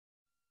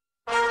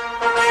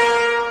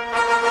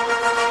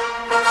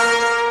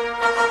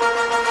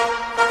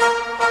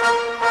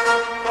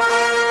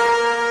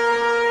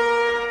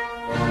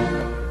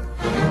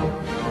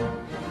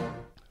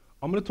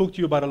want to talk to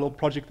you about a little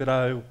project that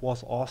I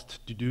was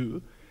asked to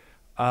do.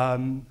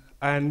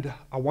 And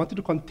I wanted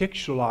to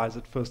contextualize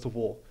it first of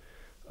all.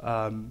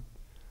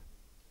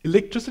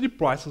 Electricity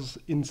prices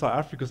in South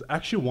Africa is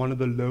actually one of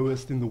the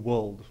lowest in the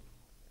world.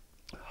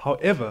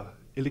 However,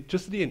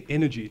 electricity and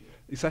energy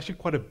is actually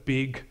quite a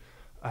big,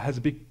 has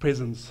a big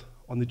presence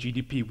on the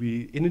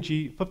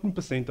GDP.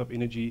 15% of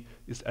energy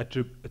is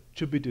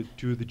attributed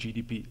to the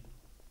GDP.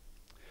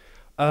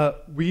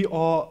 We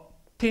are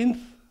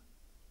 10th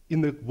in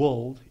the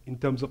world in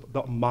terms of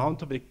the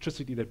amount of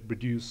electricity that we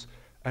produce,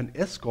 and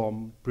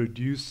Eskom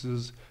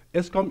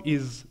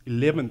is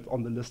 11th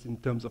on the list in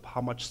terms of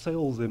how much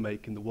sales they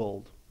make in the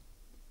world.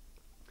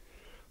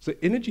 So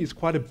energy is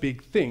quite a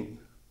big thing.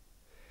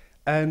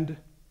 And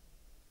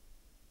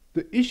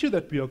the issue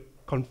that we are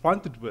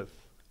confronted with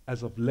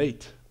as of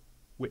late,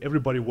 where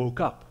everybody woke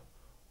up,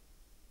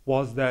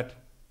 was that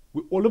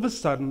we all of a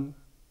sudden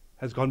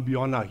has gone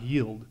beyond our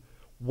yield.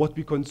 What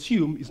we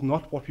consume is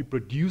not what we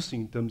produce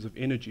in terms of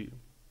energy.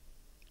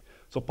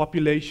 So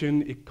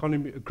population,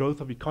 economy,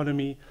 growth of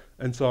economy,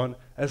 and so on,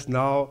 has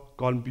now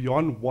gone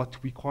beyond what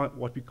we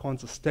can't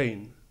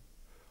sustain.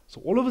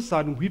 So all of a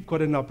sudden, we've got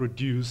to now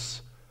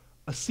produce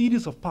a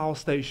series of power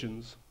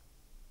stations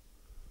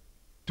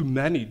to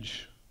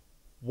manage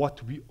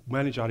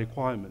our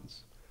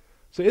requirements.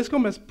 So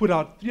Eskom has put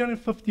out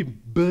 350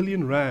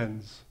 billion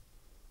rands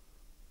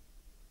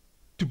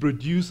to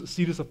produce a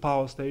series of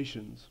power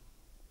stations.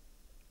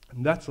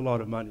 And that's a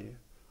lot of money.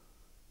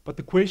 But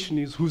the question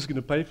is, who's going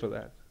to pay for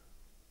that?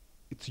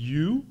 It's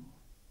you,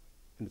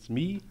 and it's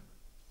me,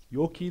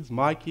 your kids,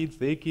 my kids,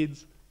 their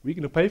kids. We're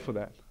going to pay for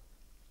that.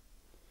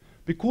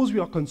 Because we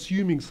are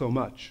consuming so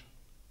much.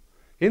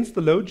 Hence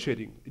the load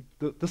shedding.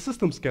 The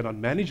systems cannot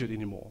manage it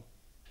anymore.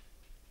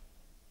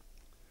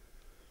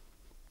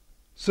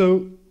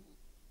 So,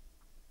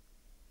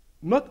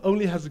 not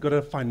only has it got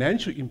a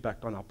financial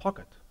impact on our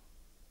pocket,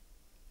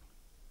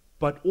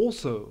 but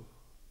also,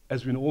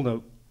 as we all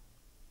know,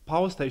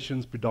 power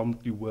stations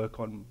predominantly work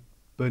on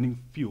burning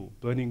fuel,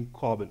 burning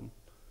carbon,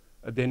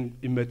 and then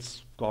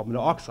emits carbon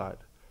dioxide.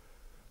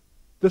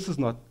 This is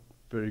not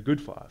very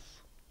good for us.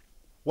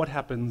 What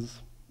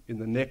happens in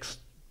the next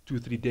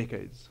 2-3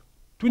 decades?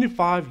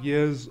 25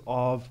 years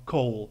of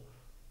coal,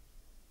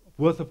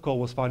 worth of coal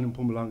was found in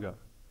Mpumalanga.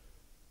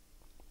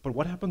 But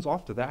what happens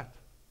after that?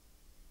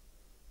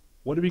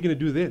 What are we going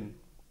to do then?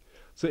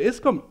 So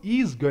Eskom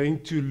is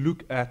going to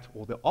look at,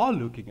 or they are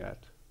looking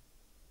at,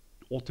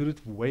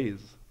 alternative ways,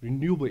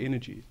 renewable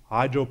energy,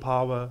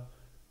 hydropower,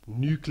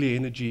 nuclear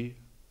energy.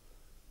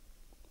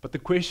 But the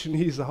question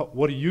is,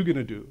 what are you going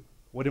to do?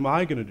 What am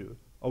I going to do?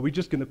 Are we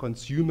just going to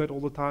consume that all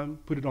the time,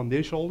 put it on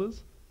their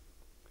shoulders?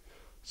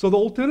 So the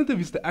alternative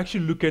is to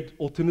actually look at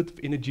alternative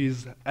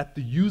energies at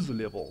the user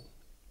level.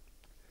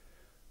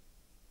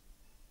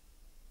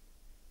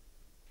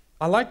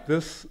 I like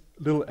this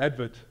little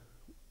advert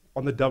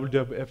on the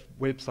WWF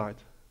website,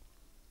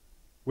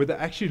 where they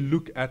actually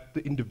look at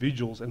the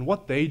individuals and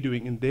what they're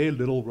doing in their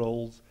little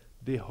roles,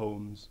 their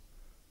homes,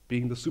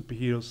 being the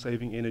superheroes,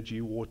 saving energy,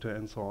 water,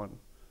 and so on.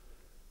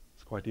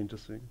 It's quite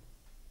interesting.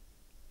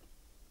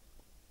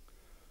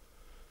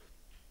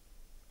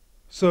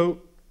 So,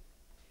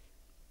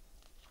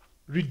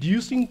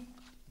 reducing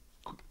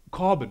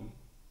carbon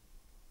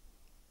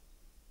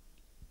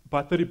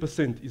by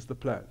 30% is the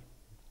plan.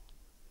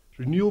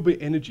 Renewable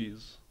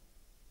energies,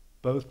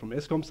 both from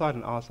Eskom's side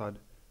and our side,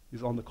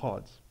 is on the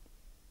cards.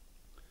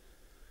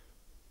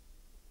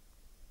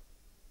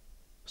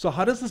 So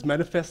how does this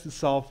manifest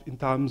itself in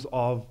terms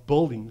of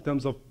building, in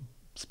terms of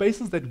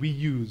spaces that we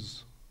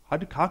use?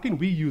 How can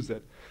we use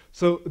it?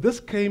 So this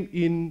came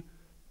in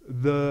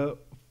the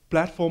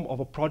platform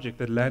of a project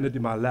that landed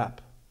in my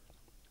lap.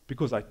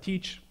 Because I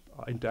teach,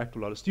 I interact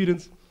with a lot of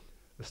students.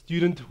 A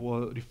student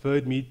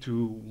referred me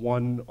to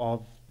one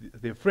of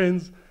their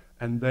friends,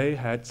 and they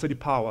had City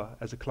Power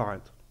as a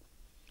client.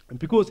 And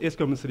because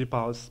Eskom and City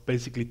Power is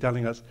basically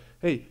telling us,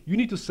 hey, you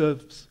need to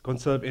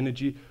conserve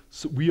energy,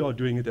 so we are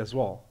doing it as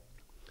well.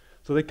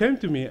 So they came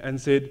to me and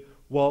said,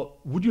 well,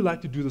 would you like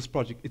to do this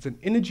project? It's an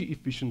energy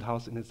efficient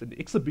house, and it's an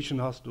exhibition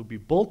house. It will be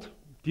built,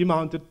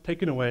 demounted,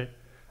 taken away,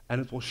 and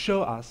it will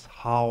show us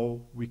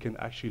how we can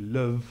actually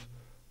live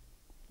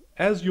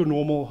as your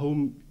normal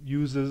home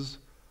users,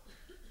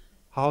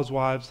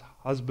 housewives,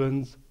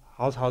 husbands,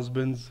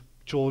 house-husbands,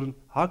 children.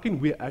 How can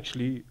we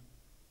actually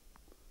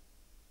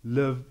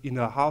live in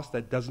a house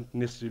that doesn't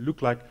necessarily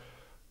look like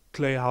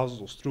clay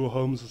houses or straw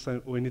homes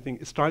or anything?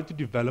 It's trying to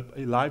develop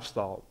a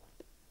lifestyle.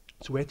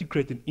 So we had to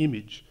create an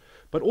image.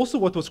 But also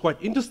what was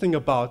quite interesting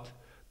about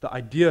the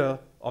idea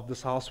of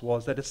this house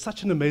was that it's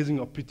such an amazing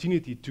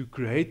opportunity to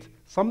create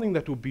something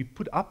that will be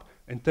put up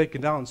and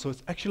taken down. So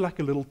it's actually like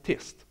a little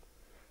test.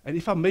 And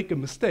if I make a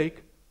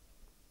mistake,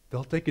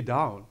 they'll take it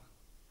down.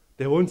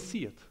 They won't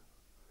see it.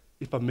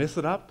 If I mess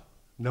it up,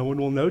 no one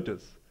will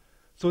notice.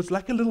 So it's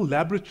like a little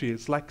laboratory.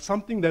 It's like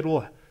something that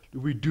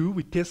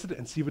we test it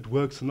and see if it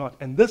works or not.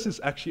 And this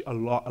is actually a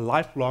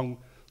lifelong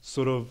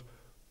sort of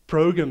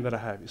program that I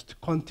have, is to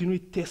continually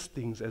test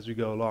things as we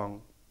go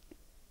along.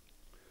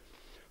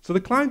 So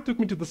the client took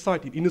me to the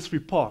site in Industry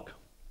Park,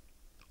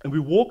 and we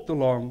walked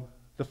along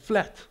the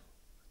flat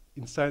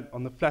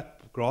on the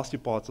flat grassy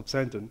parts of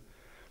Sandton,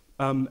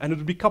 and it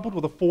would be coupled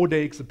with a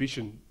 4-day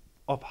exhibition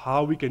of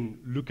how we can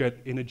look at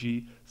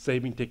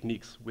energy-saving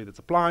techniques, whether it's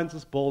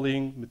appliances,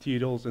 building,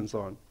 materials, and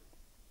so on.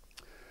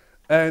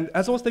 And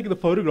as I was taking the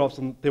photographs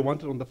and they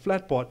wanted on the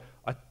flat part,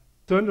 I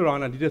turned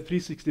around, I did a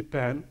 360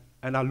 pan,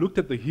 and I looked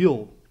at the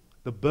hill,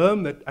 the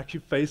berm that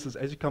actually faces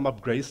as you come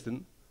up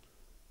Grayston,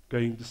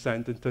 going to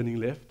Sandton, turning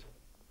left,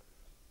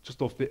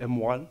 just off the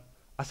M1.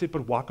 I said,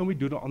 but why can't we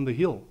do it on the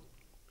hill?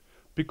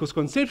 Because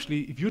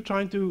conceptually, if you're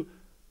trying to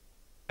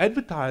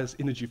advertise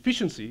energy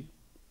efficiency,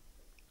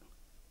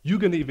 you're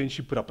going to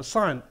eventually put up a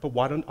sign, but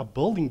why don't a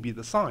building be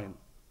the sign?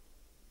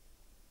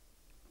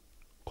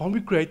 Can't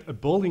we create a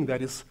building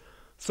that is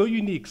so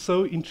unique,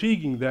 so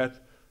intriguing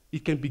that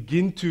it can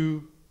begin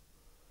to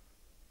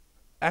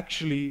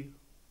actually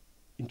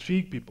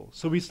intrigue people?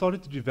 So we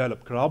started to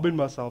develop, Karabo and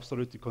myself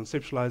started to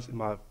conceptualize in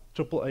my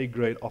AAA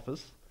grade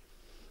office,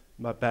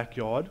 in my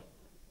backyard,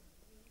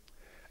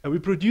 and we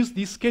produced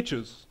these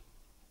sketches.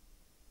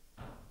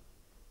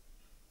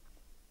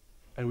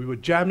 And we were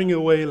jamming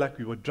away like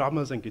we were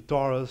drummers and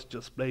guitarists,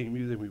 just playing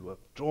music. We were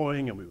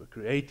drawing and we were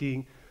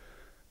creating.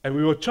 And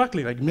we were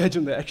chuckling, like,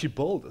 imagine they actually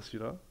built this, you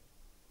know?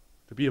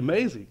 It'd be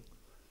amazing.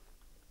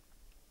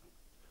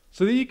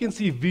 So there you can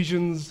see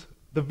visions.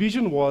 The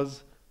vision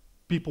was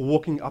people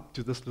walking up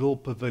to this little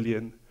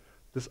pavilion,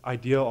 this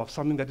idea of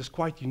something that is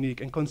quite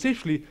unique. And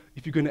conceptually,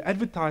 if you're going to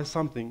advertise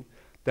something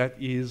that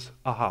is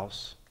a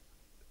house,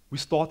 we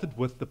started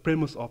with the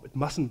premise of it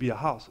mustn't be a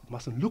house. It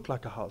mustn't look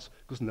like a house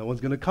because no one's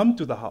going to come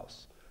to the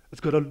house.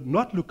 It's got to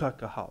not look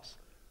like a house.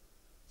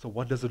 So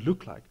what does it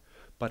look like?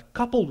 But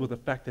coupled with the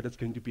fact that it's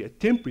going to be a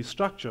temporary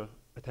structure,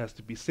 it has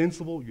to be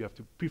sensible. You have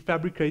to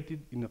prefabricate it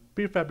in a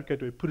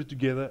prefabricated way, put it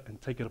together, and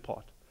take it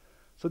apart.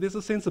 So there's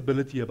a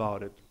sensibility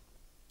about it.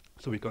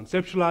 So we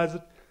conceptualized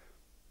it,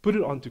 put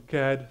it onto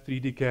CAD,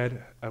 3D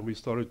CAD, and we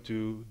started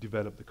to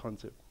develop the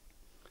concept.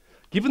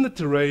 Given the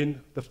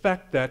terrain, the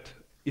fact that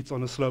it's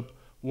on a slope,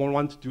 one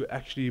wanted to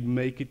actually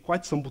make it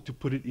quite simple to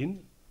put it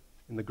in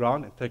the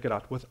ground and take it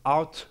out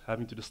without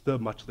having to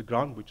disturb much of the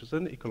ground, which is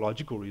an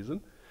ecological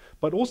reason,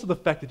 but also the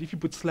fact that if you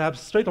put slabs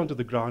straight onto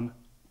the ground,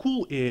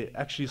 cool air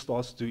actually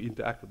starts to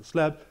interact with the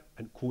slab,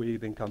 and cool air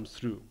then comes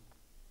through.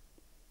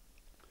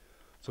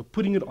 So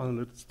putting it on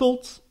little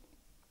stilts,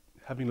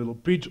 having a little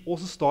bridge,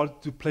 also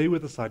started to play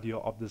with this idea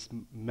of this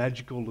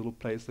magical little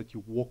place that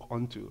you walk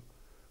onto,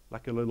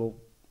 like a little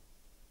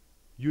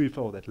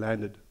UFO that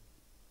landed.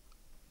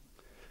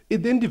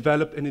 It then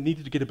developed, and it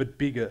needed to get a bit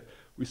bigger.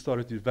 We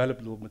started to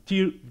develop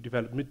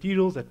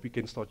materials that we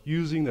can start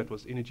using that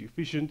was energy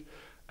efficient,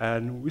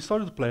 and we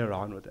started to play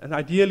around with it. And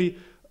ideally,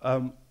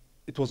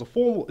 it was a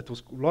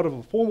lot of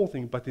a formal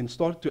thing, but then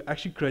started to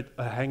actually create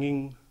a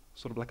hanging,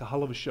 sort of like a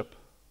hull of a ship,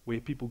 where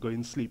people go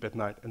and sleep at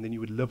night, and then you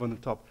would live on the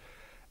top.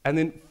 And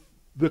then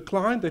the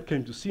client that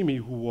came to see me,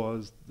 who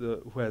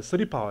has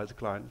City Power as a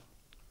client,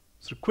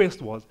 his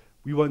request was,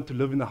 we want to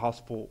live in the house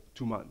for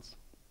 2 months.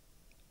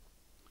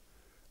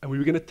 And we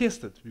were going to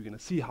test it. We were going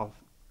to see how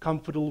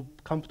comfortable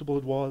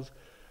it was,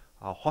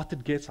 how hot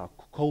it gets, how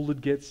cold it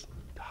gets,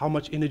 how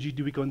much energy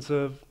do we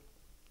conserve.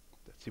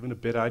 That's even a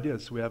better idea.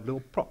 So we have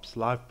little props,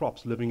 live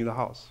props living in the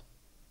house.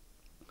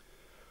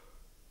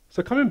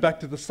 So coming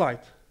back to the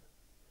site,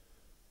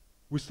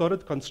 we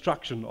started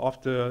construction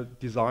after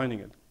designing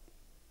it.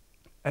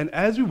 And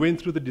as we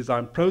went through the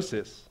design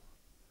process,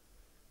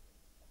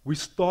 we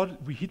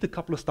hit a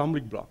couple of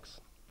stumbling blocks.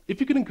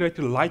 If you can create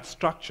a light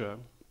structure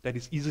that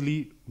is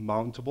easily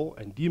mountable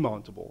and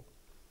demountable,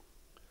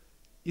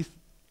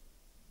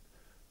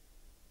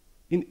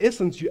 in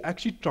essence, you're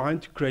actually trying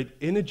to create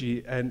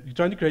energy, and you're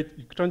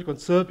trying to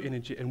conserve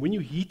energy, and when you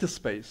heat a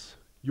space,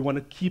 you want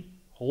to keep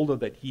hold of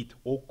that heat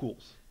or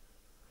cools.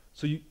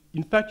 So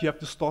in fact, you have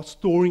to start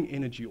storing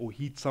energy or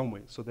heat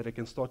somewhere so that it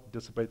can start to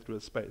dissipate through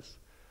a space.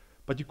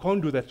 But you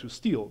can't do that through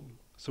steel.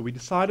 So we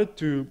decided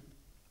to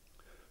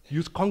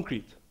use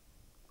concrete.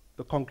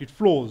 The concrete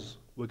floors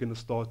were going to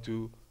start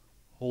to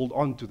hold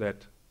on to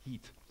that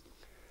heat.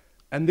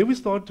 And then we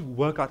started to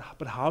work out,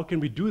 but how can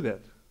we do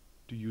that?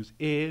 To use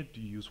air, to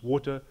use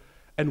water.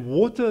 And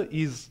water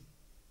is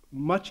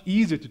much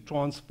easier to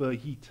transfer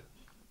heat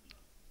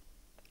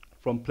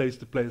from place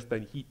to place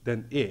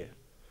than air.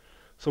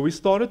 So we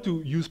started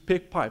to use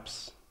PEG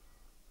pipes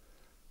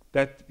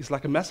that is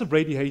like a massive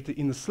radiator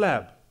in the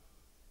slab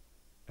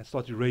and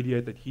start to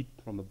radiate that heat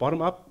from the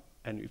bottom up,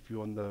 and if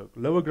you're on the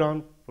lower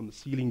ground, from the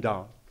ceiling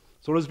down.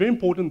 So it was very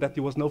important that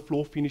there was no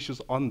floor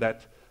finishes on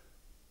that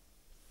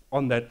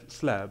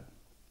slab.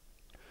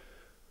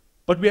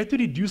 But we had to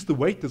reduce the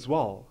weight as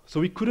well, so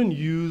we couldn't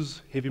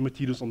use heavy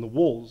materials on the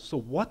walls. So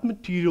what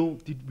material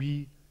did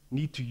we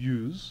need to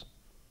use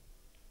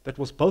that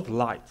was both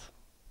light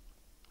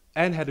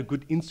and had a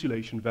good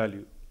insulation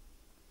value?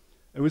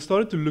 And we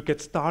started to look at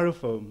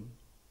styrofoam,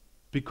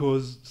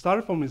 because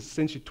styrofoam is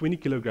essentially 20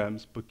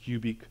 kilograms per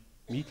cubic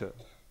meter.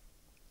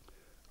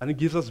 And it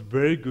gives us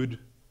very good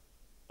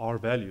R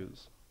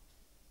values.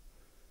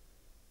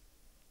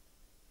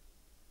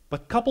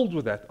 But coupled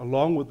with that,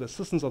 along with the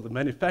assistance of the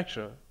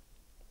manufacturer,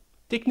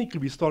 technically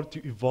we started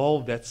to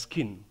evolve that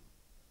skin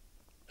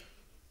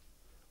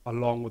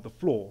along with the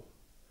floor.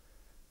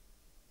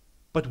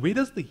 But where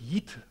does the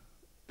heat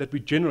that we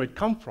generate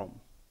come from?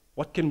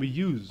 What can we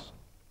use?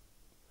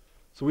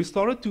 So we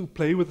started to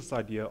play with this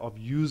idea of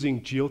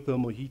using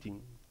geothermal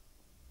heating.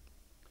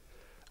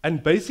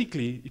 And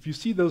basically, if you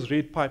see those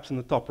red pipes in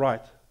the top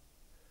right,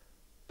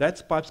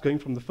 that's pipes going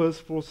from the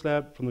first floor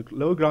slab, from the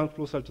lower ground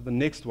floor slab to the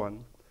next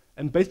one.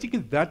 And basically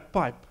that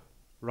pipe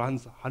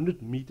runs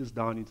 100 meters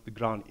down into the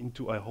ground,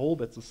 into a hole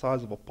that's the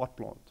size of a pot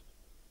plant.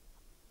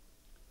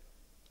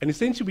 And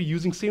essentially we're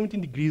using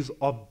 17 degrees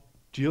of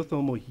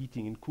geothermal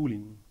heating and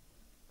cooling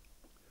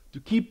to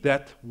keep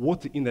that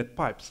water in that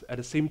pipes at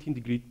a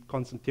 17-degree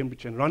constant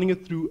temperature and running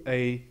it through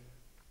a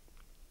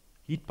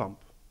heat pump,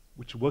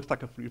 which works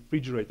like a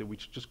refrigerator,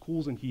 which just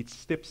cools and heats,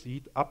 steps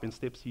heat up and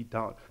steps heat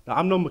down. Now,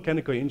 I'm no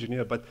mechanical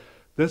engineer, but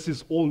this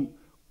is all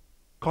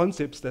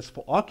concepts that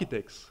for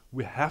architects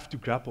we have to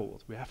grapple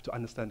with. We have to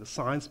understand the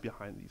science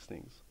behind these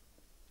things.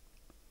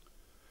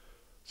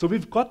 So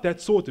we've got that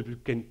sorted. We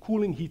can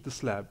cool and heat the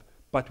slab,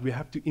 but we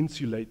have to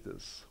insulate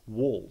this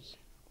walls.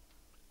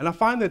 And I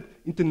find that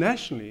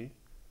internationally,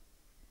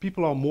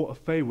 people are more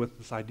afraid with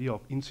this idea of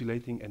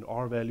insulating and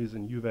R values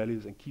and U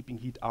values and keeping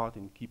heat out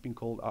and keeping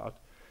cold out,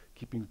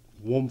 keeping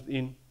warmth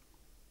in.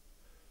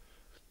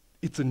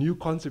 It's a new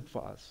concept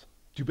for us,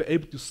 to be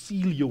able to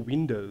seal your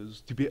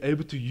windows, to be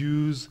able to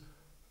use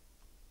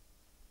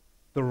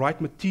the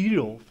right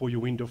material for your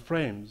window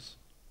frames.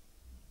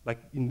 Like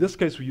in this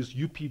case, we use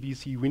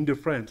UPVC window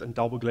frames and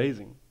double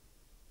glazing.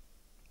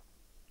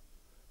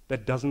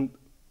 That doesn't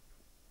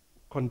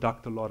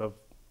conduct a lot of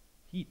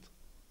heat.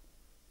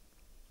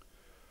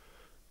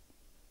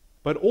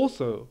 But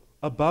also,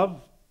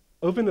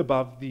 over and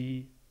above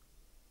the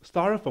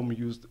styrofoam, we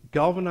used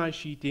galvanized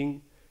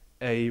sheeting,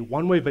 a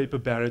one-way vapor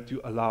barrier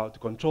to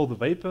control the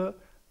vapor,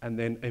 and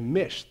then a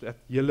mesh. That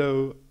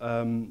yellow,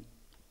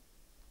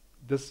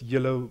 this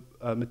yellow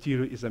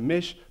material is a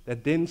mesh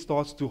that then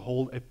starts to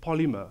hold a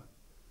polymer,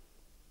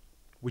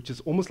 which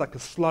is almost like a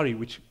slurry,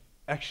 which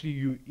actually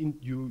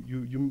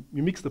you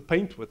mix the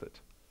paint with it.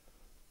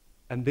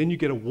 And then you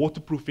get a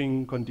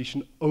waterproofing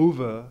condition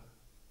over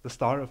the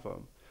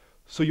styrofoam.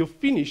 So your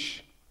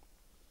finish,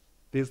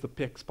 there's the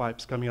PEX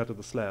pipes coming out of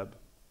the slab.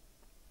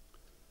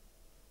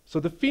 So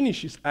the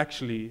finish is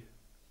actually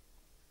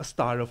a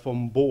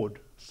styrofoam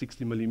board,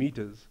 60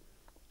 millimeters,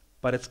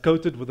 but it's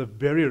coated with a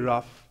very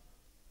rough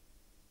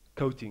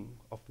coating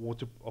of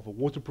a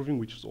waterproofing,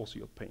 which is also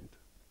your paint.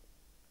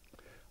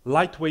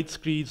 Lightweight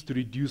screeds to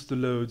reduce the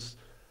loads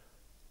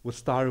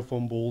with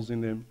styrofoam balls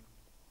in them,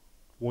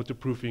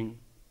 waterproofing,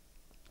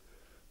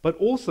 but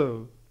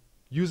also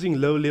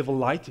using low-level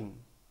lighting,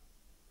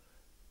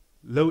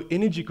 low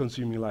energy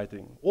consuming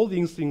lighting. All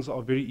these things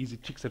are very easy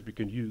tricks that we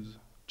can use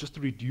just to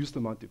reduce the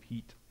amount of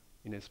heat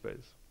in a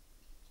space.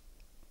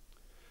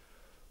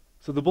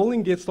 So the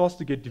building starts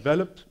to get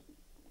developed.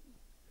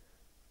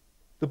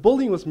 The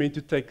building was meant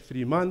to take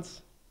 3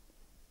 months.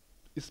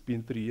 It's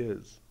been 3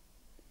 years.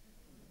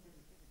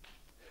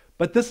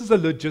 But this is a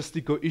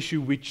logistical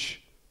issue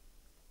which,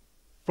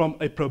 from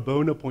a pro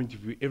bono point of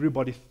view,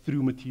 everybody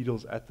threw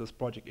materials at this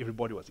project.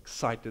 Everybody was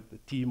excited. The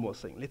team was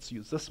saying, let's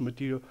use this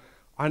material.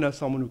 I know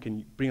someone who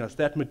can bring us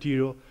that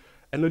material.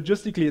 And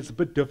logistically, it's a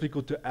bit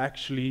difficult to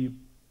actually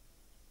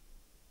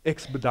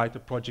expedite a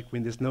project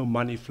when there's no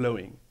money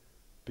flowing,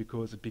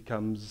 because it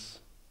becomes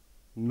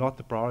not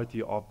the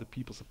priority of the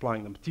people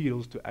supplying the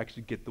materials to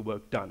actually get the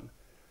work done.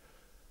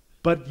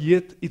 But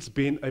yet, it's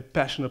been a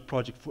passionate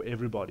project for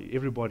everybody.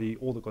 Everybody,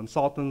 all the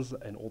consultants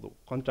and all the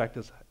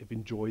contractors have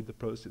enjoyed the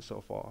process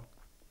so far.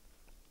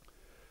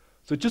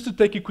 So just to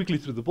take you quickly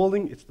through the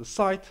building, it's the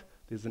site.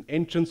 There's an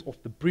entrance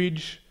off the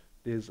bridge.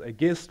 There's a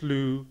guest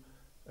loo,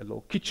 a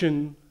little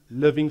kitchen,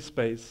 living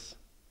space,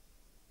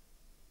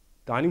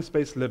 dining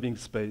space, living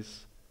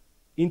space,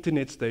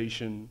 internet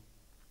station,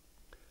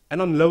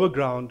 and on lower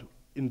ground,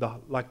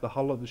 like the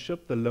hull of the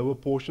ship, the lower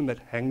portion that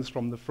hangs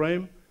from the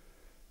frame,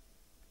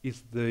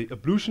 is the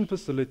ablution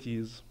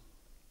facilities,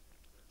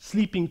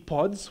 sleeping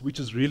pods, which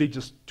is really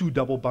just 2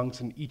 double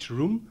bunks in each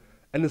room,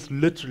 and it's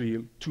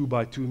literally 2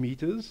 by 2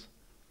 meters,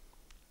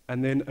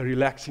 and then a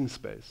relaxing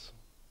space.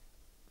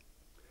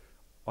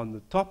 On the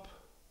top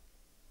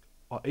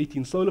are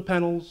 18 solar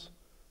panels,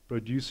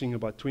 producing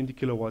about 20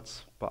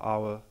 kilowatts per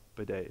hour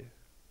per day.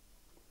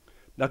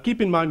 Now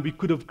keep in mind, we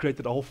could have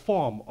created a whole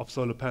farm of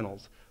solar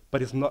panels,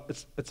 but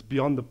it's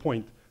beyond the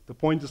point. The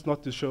point is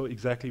not to show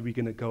exactly we're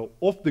going to go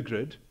off the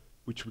grid,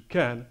 which we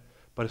can,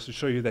 but it's to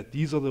show you that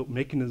these are the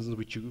mechanisms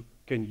which you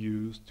can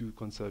use to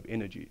conserve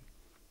energy.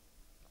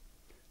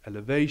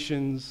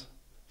 Elevations,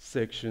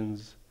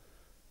 sections,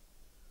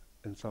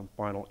 and some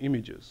final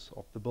images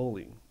of the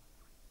building.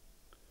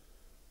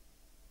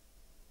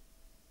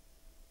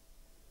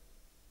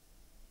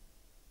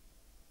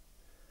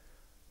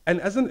 And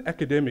as an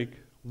academic,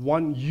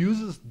 one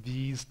uses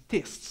these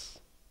tests,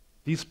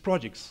 these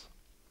projects,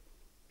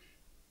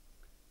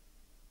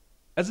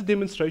 as a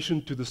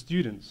demonstration to the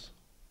students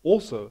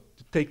also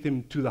to take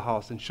them to the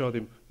house and show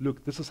them,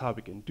 look, this is how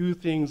we can do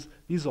things,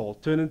 these are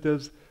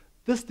alternatives,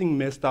 this thing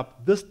messed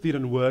up, this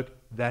didn't work,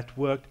 that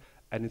worked,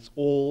 and it's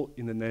all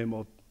in the name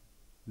of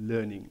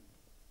learning.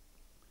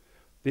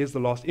 There's the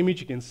last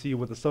image you can see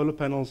with the solar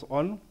panels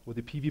on, with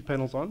the PV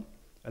panels on,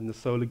 and the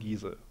solar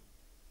geyser.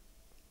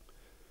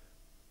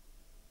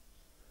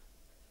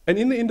 And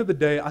in the end of the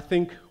day, I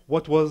think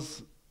what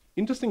was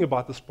interesting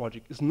about this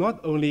project is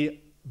not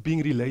only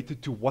being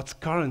related to what's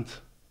current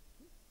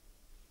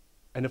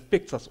and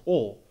affects us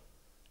all,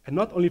 and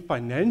not only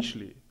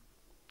financially,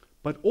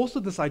 but also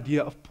this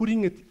idea of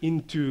putting it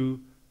into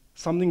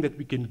something that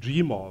we can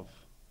dream of.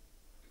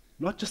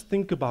 Not just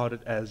think about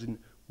it as in,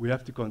 we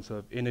have to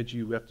conserve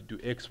energy, we have to do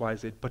X, Y,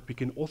 Z, but we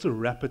can also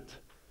wrap it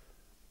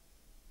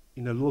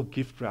in a little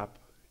gift wrap,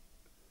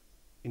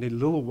 in a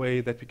little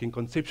way that we can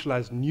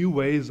conceptualize new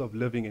ways of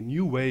living and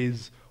new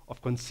ways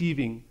of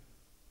conceiving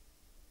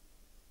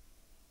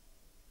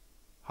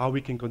how we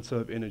can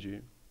conserve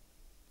energy.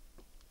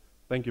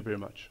 Thank you very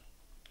much.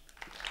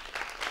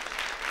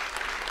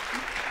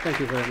 Thank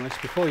you very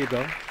much. Before you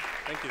go,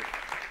 Thank you.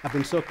 I've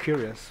been so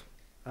curious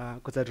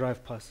because I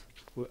drive past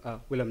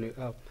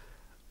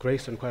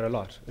Grayston quite a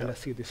lot, and I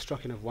see this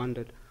struck and I've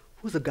wondered,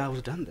 who's the guy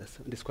who's done this?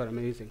 And it's quite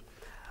amazing.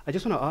 I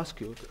just want to ask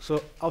you,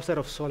 so outside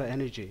of solar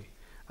energy,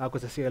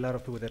 because I see a lot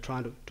of people, they're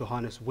trying to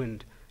harness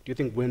wind. Do you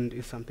think wind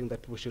is something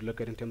that we should look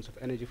at in terms of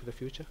energy for the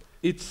future?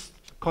 It's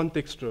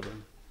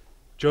context-driven.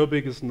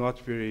 Joburg is not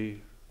a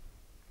very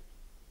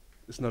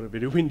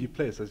windy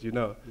place, as you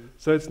know.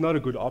 So it's not a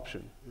good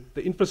option.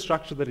 The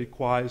infrastructure that it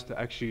requires to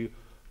actually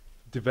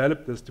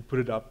develop this, to put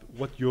it up,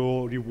 what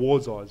your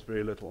rewards are is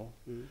very little.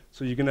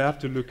 So you're going to have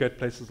to look at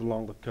places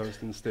along the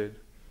coast instead.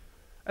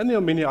 And there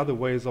are many other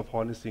ways of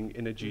harnessing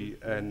energy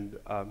and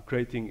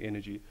creating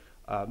energy.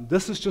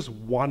 This is just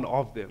one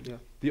of them. Yeah.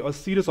 There are a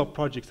series of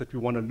projects that we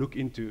want to look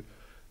into.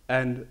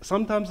 And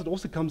sometimes it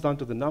also comes down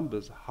to the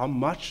numbers. How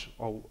much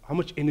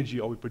energy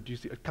are we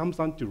producing? It comes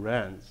down to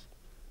rands.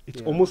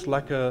 It's almost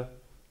like a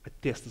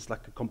test. It's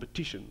like a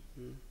competition.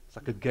 It's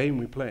like a game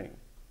we're playing.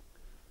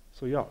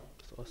 So yeah.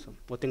 That's awesome.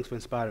 Well, thanks for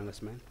inspiring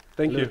us, man.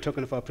 Thank you. A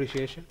token of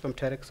appreciation from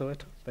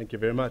TEDxSoweto. Thank you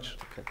very much.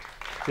 Okay.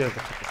 Cheers.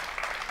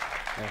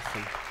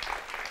 Awesome.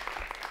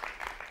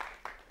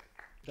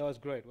 That was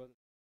great, wasn't it?